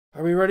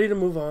Are we ready to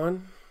move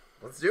on?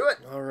 Let's do it.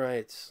 All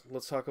right.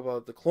 Let's talk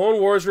about the Clone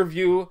Wars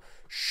review,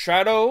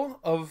 Shadow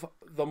of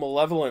the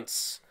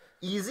Malevolence.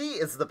 Easy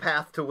is the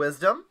path to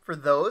wisdom for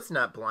those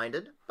not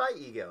blinded by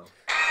ego.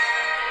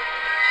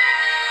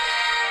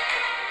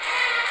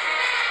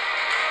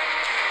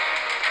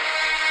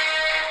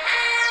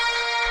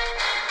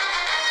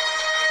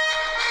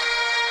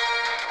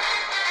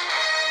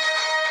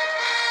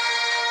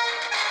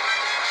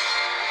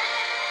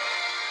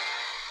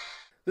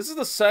 This is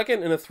the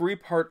second in a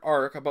three-part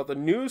arc about the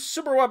new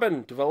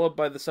superweapon developed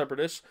by the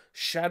Separatists,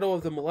 Shadow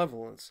of the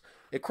Malevolence.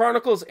 It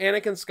chronicles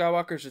Anakin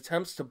Skywalker's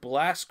attempts to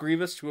blast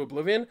Grievous to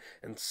oblivion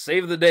and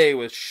save the day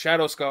with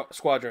Shadow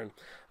Squadron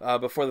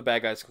before the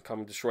bad guys can come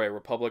and destroy a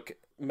Republic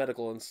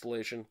medical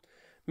installation.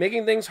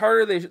 Making things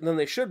harder than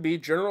they should be,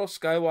 General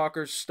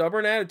Skywalker's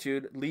stubborn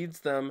attitude leads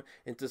them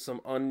into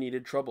some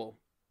unneeded trouble.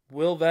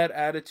 Will that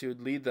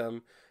attitude lead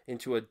them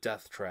into a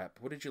death trap?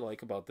 What did you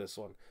like about this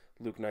one,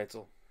 Luke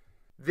Neitzel?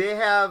 They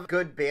have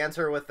good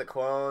banter with the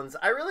clones.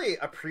 I really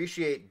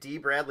appreciate D.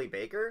 Bradley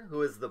Baker,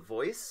 who is the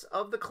voice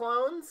of the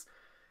clones.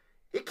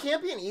 It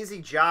can't be an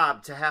easy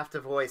job to have to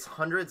voice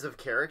hundreds of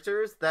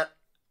characters that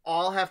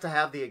all have to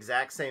have the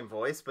exact same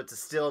voice, but to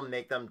still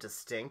make them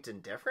distinct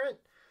and different.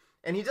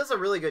 And he does a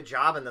really good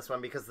job in this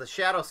one because the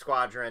Shadow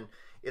Squadron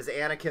is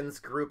Anakin's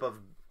group of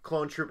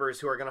clone troopers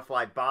who are going to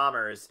fly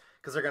bombers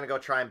because they're going to go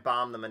try and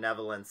bomb the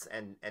Malevolence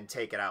and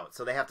take it out.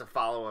 So they have to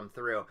follow him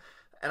through.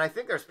 And I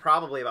think there's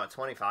probably about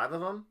 25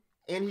 of them.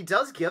 And he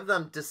does give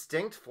them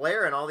distinct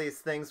flair and all these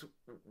things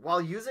while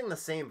using the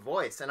same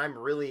voice. And I'm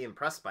really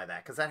impressed by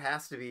that because that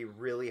has to be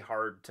really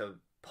hard to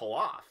pull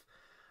off.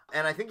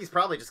 And I think he's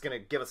probably just going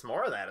to give us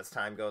more of that as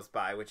time goes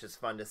by, which is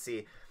fun to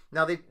see.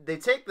 Now, they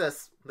take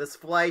this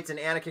flight and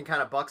Anakin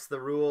kind of bucks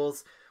the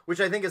rules, which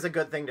I think is a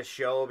good thing to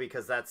show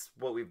because that's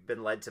what we've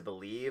been led to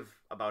believe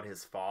about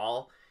his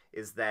fall,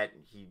 is that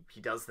he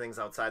does things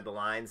outside the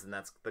lines, and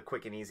that's the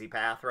quick and easy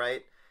path,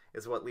 right?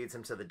 Is what leads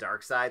him to the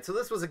dark side. So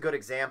this was a good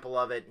example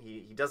of it.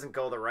 He doesn't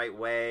go the right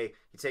way.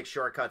 He takes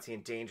shortcuts. He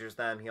endangers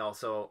them. He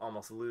also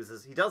almost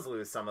loses. He does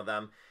lose some of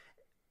them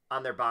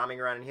on their bombing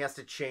run, and he has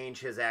to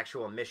change his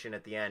actual mission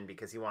at the end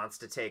because he wants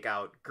to take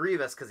out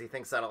Grievous because he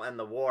thinks that'll end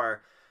the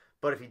war.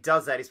 But if he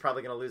does that, he's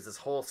probably going to lose his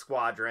whole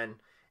squadron,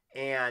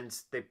 and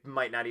they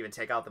might not even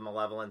take out the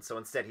Malevolence. So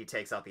instead, he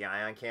takes out the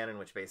ion cannon,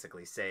 which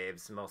basically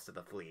saves most of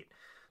the fleet.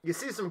 You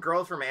see some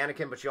growth from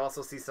Anakin, but you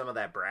also see some of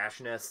that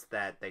brashness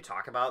that they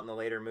talk about in the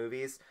later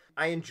movies.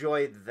 I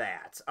enjoyed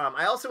that.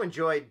 I also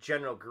enjoyed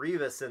General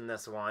Grievous in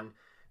this one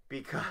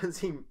because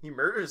he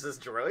murders his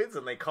droids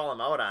and they call him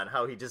out on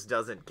how he just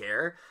doesn't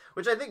care,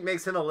 which I think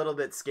makes him a little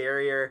bit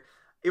scarier.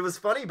 It was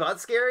funny but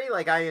scary.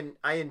 Like, I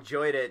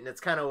enjoyed it, and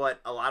it's kind of what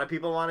a lot of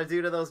people want to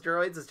do to those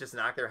droids is just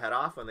knock their head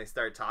off when they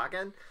start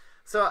talking.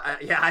 So,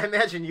 yeah, I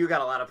imagine you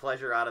got a lot of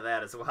pleasure out of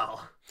that as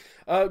well.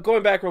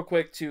 Going back real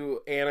quick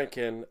to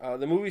Anakin,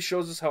 the movie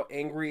shows us how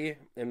angry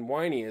and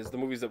whiny is the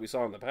movies that we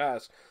saw in the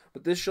past,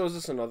 but this shows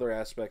us another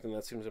aspect, and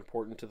that seems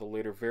important to the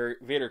later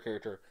Vader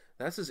character.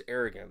 That's his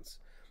arrogance.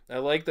 I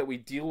like that we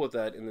deal with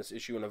that in this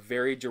issue in a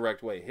very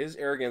direct way. His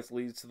arrogance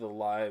leads to the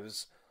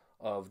lives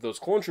of those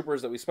clone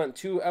troopers that we spent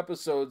 2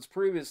 episodes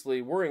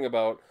previously worrying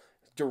about,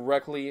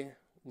 directly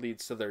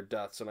leads to their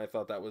deaths, and I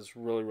thought that was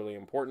really, really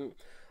important.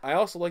 I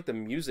also like the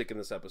music in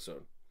this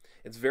episode.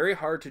 It's very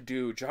hard to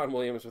do John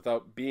Williams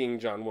without being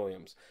John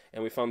Williams,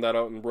 and we found that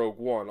out in Rogue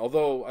One,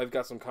 although I've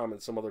got some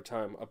comments some other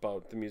time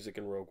about the music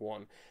in Rogue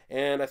One.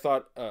 And I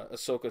thought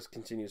Ahsoka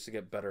continues to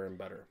get better and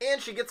better.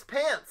 And she gets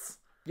pants!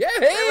 Yeah,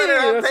 hey,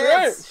 that's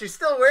pants. right. She's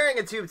still wearing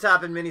a tube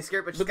top and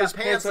miniskirt, but she's got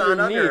pants on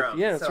under them.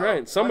 Yeah, that's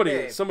right.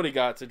 Somebody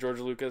got to George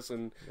Lucas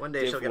and one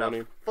day Dave she'll Filoni.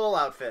 get a full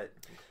outfit.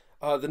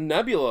 The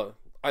Nebula,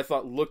 I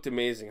thought, looked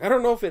amazing. I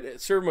don't know if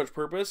it served much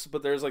purpose,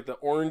 but there's like the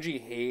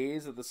orangey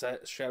haze that the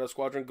Shadow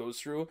Squadron goes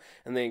through,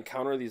 and they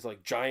encounter these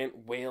like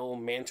giant whale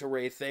manta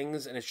ray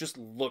things, and it just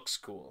looks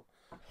cool.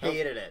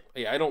 Hated it.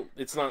 Yeah,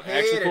 it's not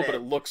actually cool, but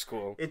it looks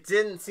cool. It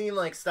didn't seem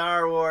like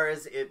Star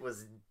Wars.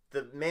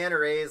 The manta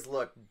rays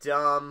looked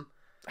dumb.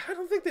 I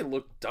don't think they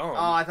look dumb.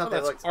 Oh, I thought they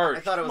looked harsh.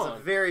 I thought it was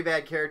a very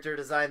bad character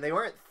design. They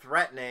weren't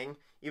threatening,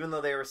 even though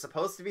they were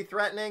supposed to be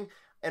threatening.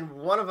 And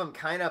one of them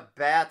kind of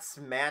bats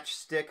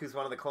Matchstick, who's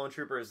one of the clone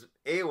troopers,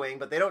 A-Wing,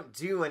 but they don't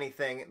do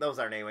anything. Those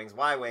aren't A-Wings,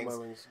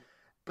 Y-Wings.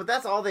 But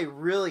that's all they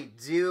really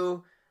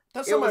do.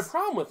 That's not my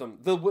problem with them.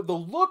 The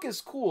look is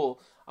cool.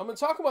 I'm going to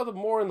talk about them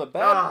more in the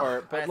bad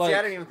part, but I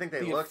didn't even think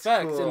they looked cool.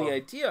 The effect and the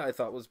idea I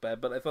thought was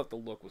bad, but I thought the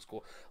look was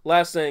cool.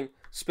 Last thing,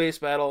 space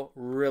battle,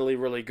 really,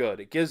 really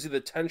good. It gives you the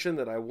tension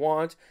that I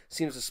want,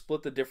 seems to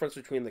split the difference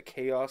between the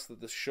chaos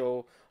that this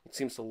show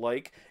seems to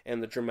like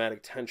and the dramatic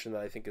tension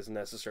that I think is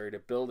necessary to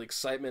build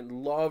excitement.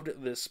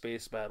 Loved this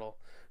space battle.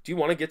 Do you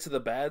want to get to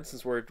the bad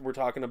since we're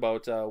talking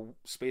about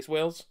space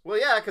whales? Well,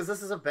 yeah, because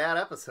this is a bad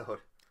episode.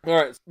 All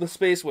right, the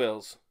space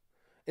whales.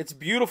 It's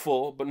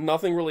beautiful, but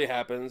nothing really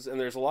happens, and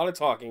there's a lot of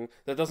talking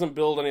that doesn't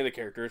build any of the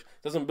characters,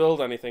 doesn't build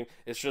anything.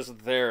 It's just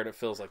there, and it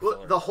feels like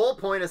filler. The whole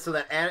point is so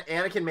that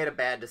Anakin made a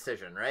bad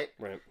decision, right?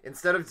 Right.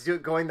 Instead of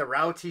going the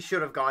route he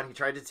should have gone, he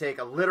tried to take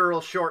a literal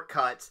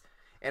shortcut,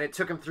 and it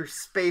took him through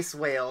space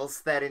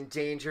whales that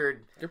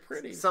endangered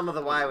some of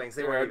the Y-Wings.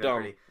 They weren't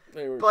even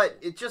pretty. But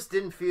it just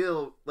didn't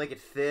feel like it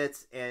fit,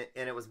 and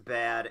it was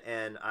bad,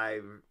 and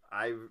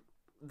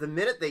the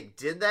minute they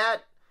did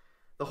that,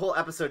 the whole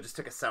episode just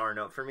took a sour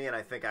note for me, and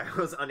I think I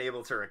was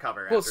unable to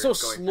recover. Well, it's so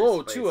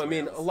slow, too. I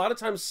mean, a lot of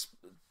times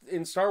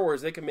in Star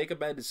Wars, they can make a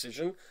bad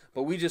decision,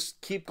 but we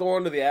just keep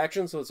going to the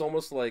action, so it's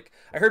almost like...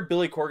 I heard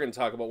Billy Corgan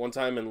talk about one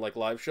time in, like,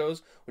 live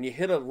shows, when you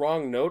hit a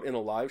wrong note in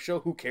a live show,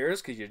 who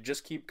cares? Because you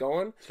just keep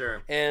going.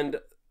 Sure. And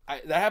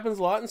that happens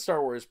a lot in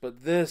Star Wars,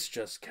 but this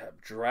just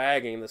kept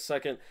dragging. The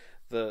second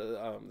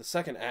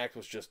act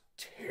was just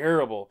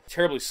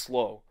terribly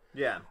slow.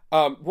 Yeah.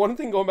 One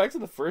thing, going back to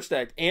the first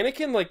act,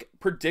 Anakin like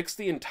predicts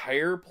the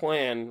entire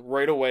plan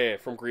right away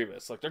from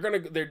Grievous. Like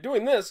they're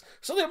doing this,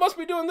 so they must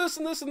be doing this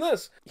and this and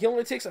this. He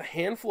only takes a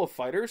handful of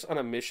fighters on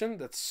a mission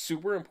that's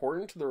super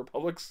important to the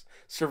Republic's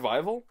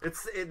survival.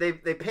 They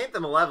paint the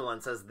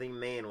Malevolence as the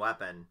main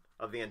weapon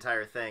of the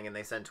entire thing, and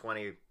they send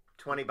 20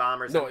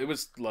 bombers. No, it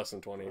was less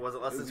than 20. Was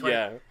it less than 20?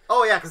 Yeah.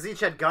 Oh yeah, because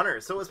each had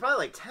gunners, so it was probably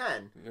like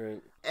 10.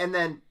 Right. And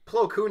then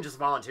Plo Koon just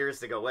volunteers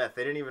to go with.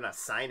 They didn't even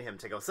assign him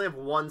to go. So they have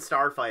one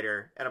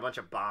starfighter and a bunch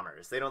of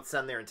bombers. They don't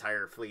send their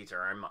entire fleet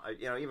or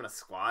even a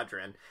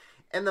squadron.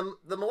 And the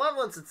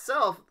Malevolence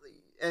itself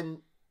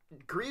and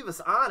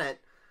Grievous on it.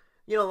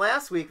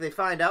 Last week they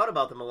find out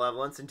about the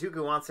Malevolence, and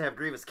Dooku wants to have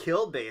Grievous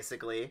killed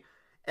basically.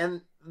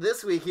 And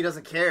this week he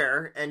doesn't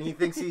care, and he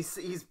thinks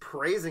he's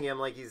praising him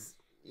like he's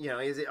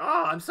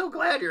oh, I'm so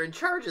glad you're in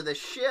charge of this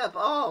ship.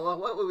 Oh, well,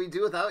 what would we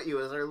do without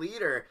you as our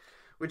leader?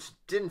 Which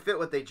didn't fit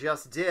what they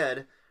just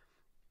did.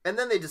 And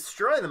then they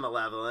destroy the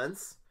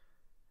Malevolence.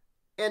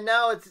 And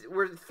now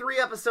we're 3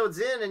 episodes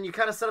in, and you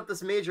kind of set up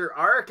this major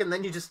arc, and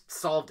then you just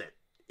solved it.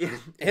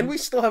 And we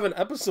still have an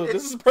episode.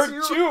 This is part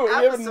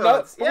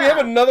 2. We have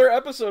another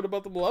episode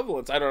about the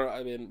Malevolence. I don't know.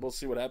 I mean, we'll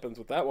see what happens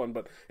with that one,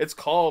 but it's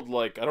called,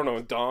 like, I don't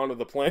know, Dawn of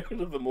the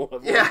Planet of the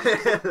Malevolence. Yeah,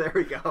 there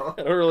we go.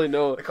 I don't really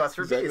know. The Quest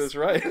for exactly Peace. That's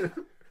right.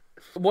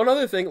 One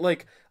other thing,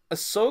 like,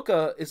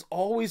 Ahsoka is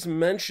always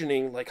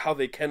mentioning, like, how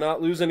they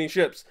cannot lose any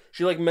ships.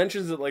 She, like,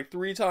 mentions it, like,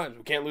 3 times.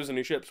 We can't lose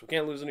any ships. We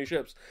can't lose any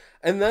ships.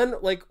 And then,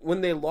 like,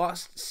 when they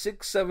lost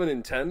 6, 7,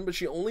 and 10, but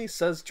she only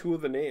says 2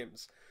 of the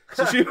names.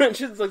 So she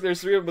mentions, like,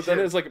 there's 3 of them, but then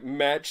it's, like,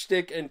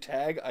 Matchstick and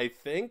Tag, I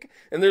think.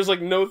 And there's,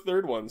 like, no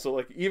third one. So,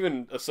 like,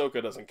 even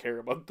Ahsoka doesn't care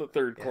about the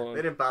third clone.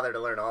 They didn't bother to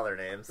learn all their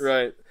names.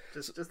 Right.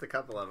 Just a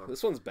couple of them.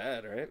 This one's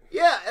bad, right?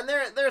 Yeah, and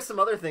there are some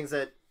other things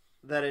that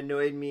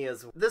annoyed me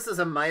as well. This is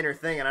a minor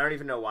thing, and I don't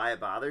even know why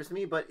it bothers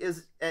me, but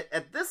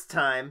at this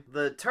time,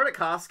 the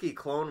Tartakovsky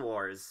Clone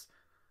Wars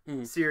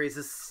series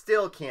is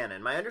still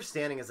canon. My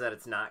understanding is that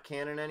it's not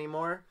canon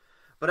anymore,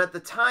 but at the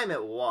time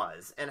it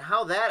was. And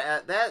how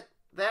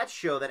that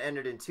show that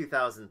ended in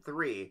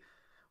 2003,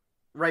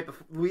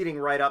 leading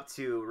right up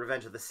to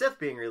Revenge of the Sith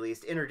being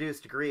released,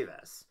 introduced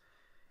Grievous.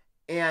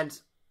 And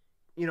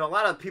a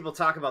lot of people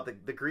talk about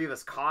the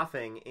Grievous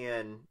coughing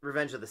in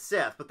Revenge of the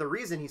Sith, but the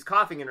reason he's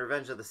coughing in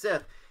Revenge of the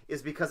Sith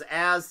is because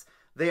as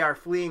they are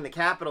fleeing the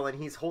capital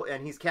and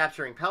he's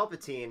capturing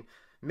Palpatine,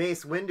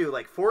 Mace Windu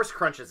like force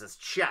crunches his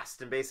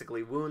chest and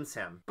basically wounds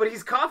him. But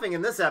he's coughing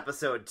in this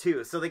episode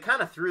too, so they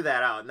kind of threw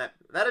that out, and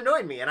that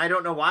annoyed me, and I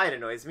don't know why it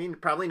annoys me.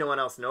 Probably no one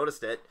else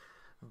noticed it.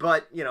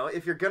 But,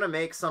 if you're going to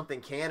make something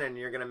canon and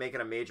you're going to make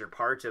it a major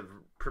part of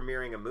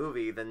premiering a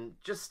movie, then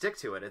just stick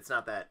to it. It's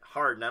not that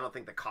hard, and I don't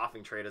think the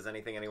coughing trait is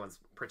anything anyone's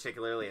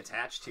particularly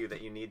attached to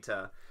that you need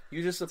to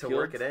You just appealed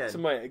work it in. to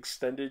my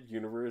extended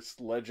universe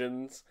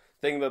legends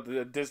thing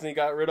that Disney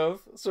got rid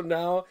of. So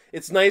now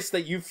it's nice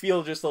that you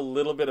feel just a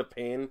little bit of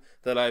pain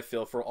that I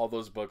feel for all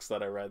those books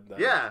that I read then.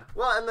 Yeah,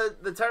 well, and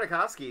the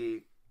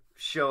Tartakovsky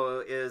show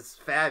is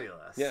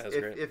fabulous. Yeah, it's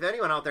great. If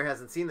anyone out there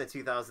hasn't seen the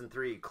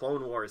 2003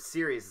 Clone Wars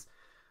series,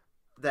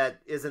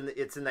 it's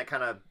in that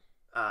kind of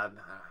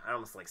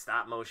almost like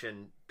stop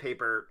motion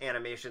paper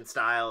animation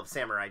style of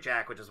Samurai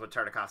Jack, which is what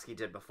Tartakovsky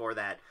did before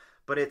that.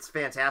 But it's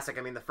fantastic.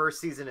 I mean, the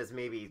first season is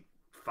maybe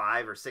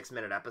 5 or 6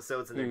 minute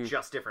episodes, and they're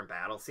just different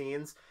battle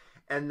scenes.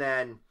 And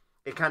then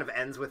it kind of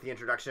ends with the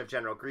introduction of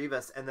General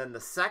Grievous. And then the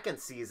second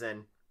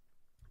season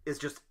is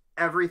just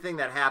everything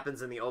that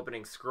happens in the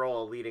opening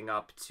scroll leading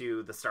up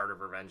to the start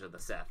of Revenge of the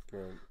Sith.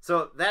 Right.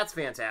 So that's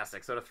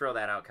fantastic. So to throw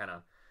that out kind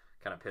of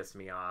pissed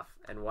me off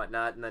and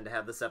whatnot, and then to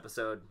have this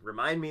episode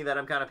remind me that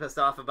I'm kind of pissed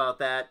off about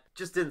that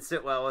just didn't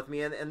sit well with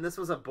me, and this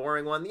was a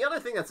boring one. The other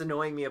thing that's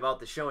annoying me about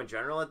the show in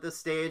general at this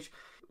stage,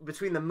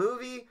 between the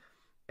movie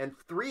and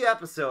 3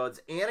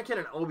 episodes, Anakin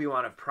and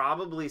Obi-Wan have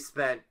probably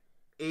spent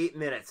 8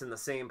 minutes in the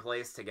same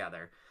place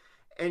together.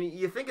 And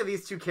you think of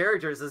these 2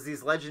 characters as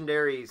these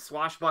legendary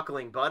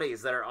swashbuckling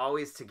buddies that are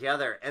always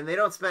together, and they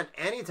don't spend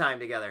any time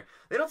together.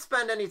 They don't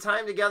spend any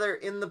time together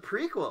in the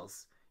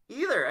prequels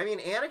either. I mean,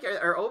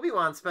 Anakin or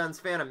Obi-Wan spends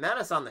Phantom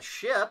Menace on the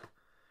ship,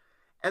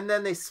 and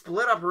then they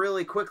split up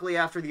really quickly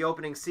after the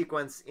opening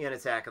sequence in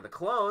Attack of the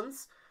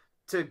Clones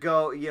to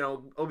go,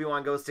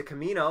 Obi-Wan goes to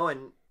Kamino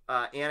and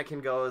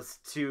Anakin goes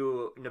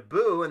to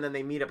Naboo, and then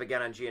they meet up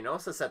again on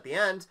Geonosis at the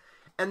end.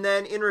 And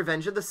then in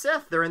Revenge of the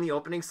Sith, they're in the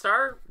opening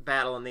star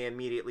battle and they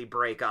immediately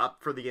break up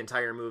for the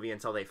entire movie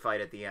until they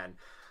fight at the end.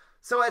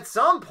 So at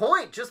some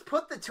point, just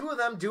put the two of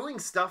them doing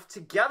stuff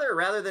together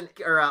rather than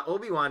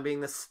Obi-Wan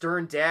being the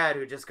stern dad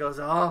who just goes,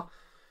 oh,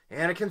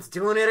 Anakin's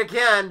doing it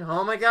again.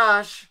 Oh my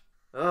gosh.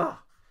 Ugh.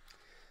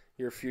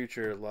 Your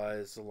future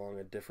lies along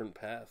a different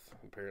path,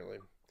 apparently.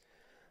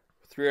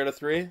 3 out of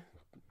 3?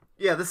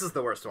 Yeah, this is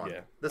the worst one.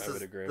 Yeah, I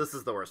would agree. This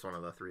is the worst one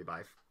of the three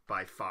by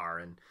far,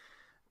 and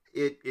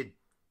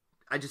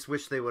I just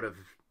wish they would have.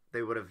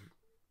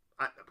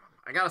 I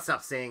gotta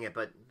stop saying it,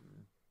 but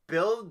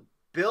build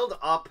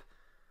up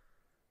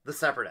the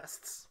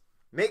Separatists,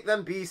 make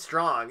them be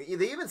strong.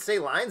 They even say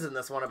lines in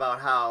this one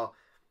about how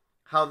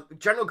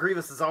General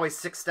Grievous is always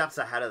 6 steps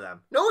ahead of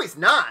them. No, he's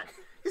not.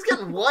 He's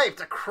getting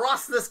wiped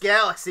across this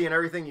galaxy and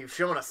everything you've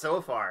shown us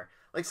so far.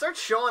 Like, start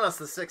showing us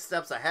the 6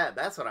 steps ahead.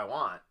 That's what I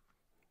want.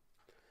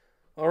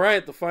 All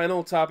right, the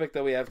final topic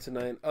that we have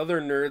tonight,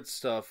 other nerd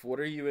stuff. What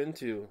are you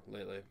into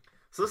lately?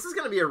 So this is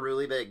going to be a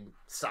really big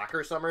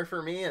soccer summer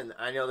for me, and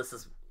I know this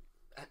is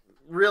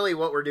really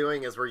what we're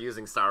doing is we're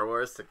using Star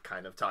Wars to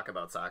kind of talk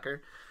about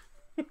soccer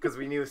because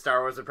we knew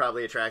Star Wars would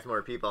probably attract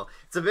more people.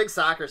 It's a big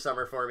soccer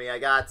summer for me. I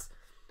got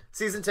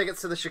season tickets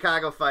to the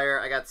Chicago Fire.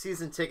 I got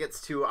season tickets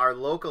to our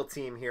local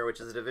team here,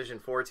 which is a Division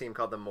 4 team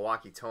called the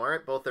Milwaukee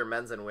Torrent, both their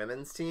men's and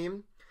women's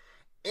team.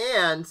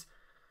 And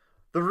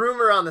the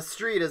rumor on the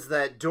street is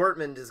that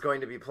Dortmund is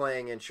going to be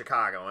playing in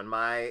Chicago, and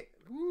my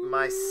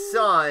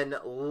son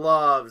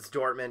loves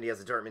Dortmund. He has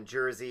a Dortmund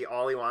jersey.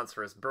 All he wants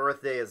for his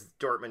birthday is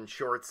Dortmund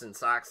shorts and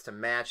socks to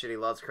match it. He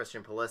loves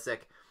Christian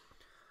Pulisic.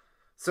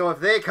 So if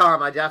they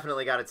come, I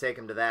definitely got to take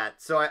him to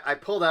that. So I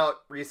pulled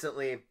out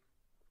recently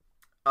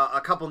a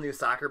couple new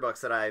soccer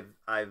books that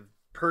I've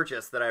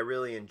purchased that I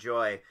really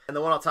enjoy. And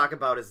the one I'll talk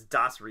about is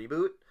Das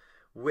Reboot,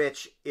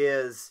 which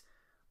is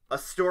a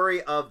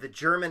story of the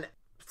German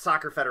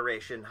Soccer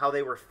Federation, how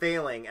they were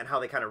failing and how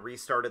they kind of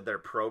restarted their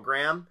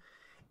program.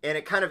 And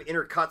it kind of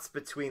intercuts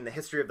between the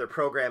history of their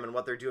program and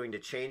what they're doing to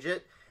change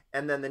it.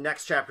 And then the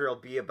next chapter will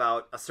be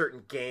about a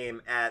certain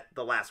game at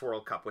the last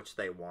World Cup, which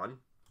they won.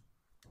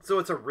 So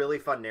it's a really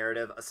fun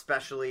narrative,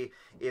 especially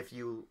if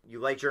you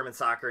like German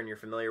soccer and you're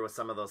familiar with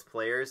some of those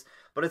players.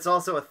 But it's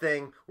also a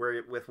thing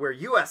where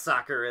U.S.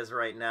 soccer is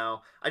right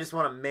now. I just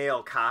want to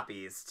mail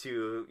copies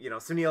to,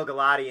 Sunil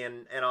Gulati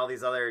and all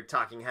these other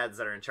talking heads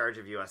that are in charge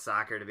of U.S.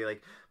 soccer to be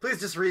like, please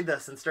just read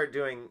this and start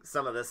doing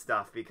some of this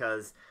stuff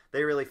because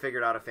they really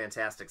figured out a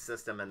fantastic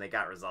system and they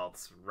got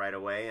results right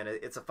away. And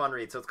it's a fun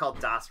read. So it's called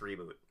Das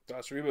Reboot.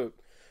 Das Reboot.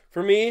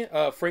 For me,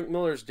 Frank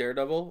Miller's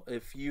Daredevil.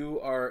 If you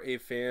are a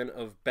fan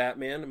of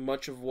Batman,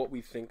 much of what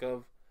we think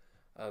of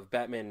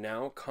Batman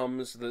now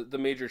comes the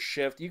major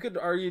shift. You could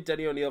argue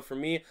Denny O'Neil. For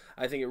me,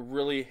 I think it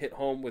really hit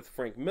home with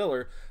Frank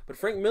Miller. But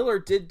Frank Miller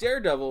did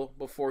Daredevil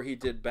before he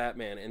did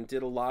Batman and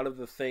did a lot of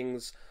the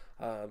things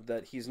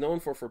that he's known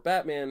for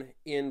Batman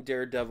in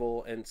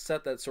Daredevil and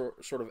set that sort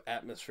of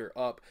atmosphere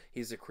up.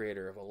 He's the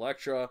creator of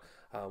Elektra,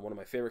 one of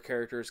my favorite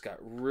characters.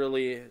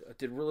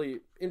 Did really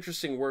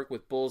interesting work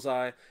with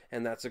Bullseye,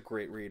 and that's a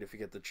great read if you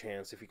get the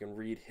chance, if you can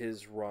read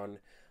his run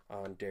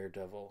on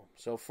Daredevil.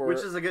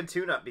 Which is a good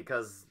tune-up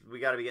because we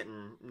got to be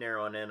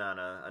narrowing in on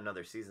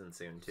another season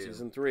soon too.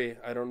 Season 3.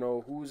 I don't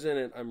know who's in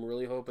it. I'm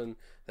really hoping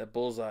that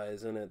Bullseye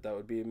is in it. That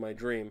would be my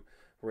dream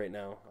right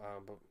now,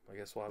 but I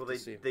guess we'll have to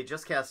see. They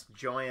just cast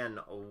Joanne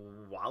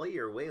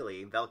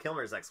Whaley, Val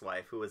Kilmer's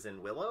ex-wife, who was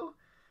in Willow,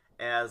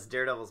 as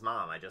Daredevil's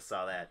mom. I just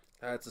saw that.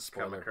 That's a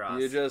spoiler.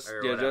 Across you just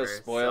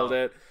spoiled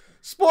it.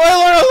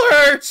 Spoiler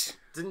alert!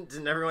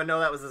 Didn't everyone know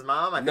that was his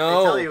mom? I think no,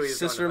 they tell you he's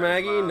Sister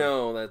Maggie.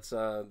 No, that's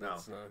not.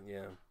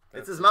 Yeah,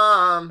 it's his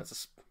mom. It's a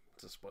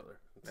spoiler.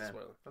 It's a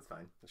spoiler. That's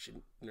fine. She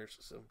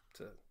nurses him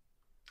to.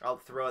 I'll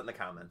throw it in the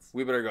comments.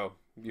 We better go.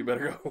 You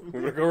better go. We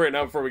better go right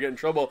now before we get in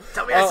trouble.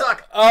 Tell me I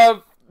suck.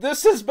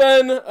 This has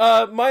been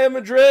Miah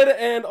Madrid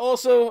and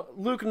also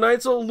Luke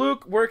Neitzel.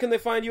 Luke, where can they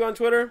find you on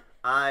Twitter?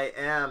 I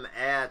am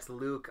at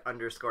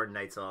Luke_Neitzel,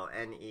 Neitzel.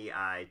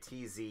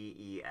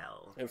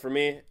 And for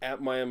me,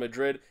 at Miah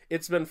Madrid.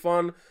 It's been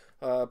fun.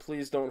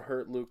 Please don't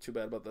hurt Luke too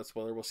bad about that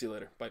spoiler. We'll see you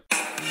later. Bye.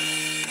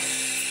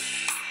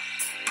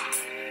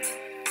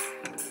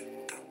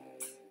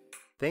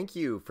 Thank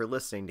you for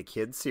listening to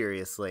Kids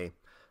Seriously.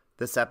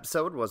 This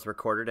episode was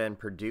recorded and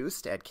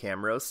produced at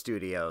Camrose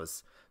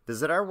Studios.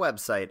 Visit our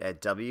website at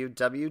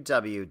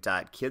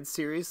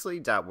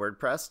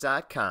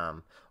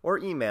www.kidseriously.wordpress.com or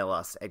email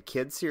us at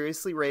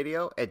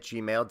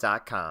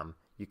kidseriouslyradio@gmail.com.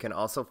 You can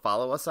also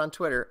follow us on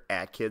Twitter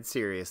at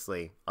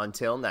Kidseriously.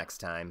 Until next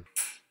time.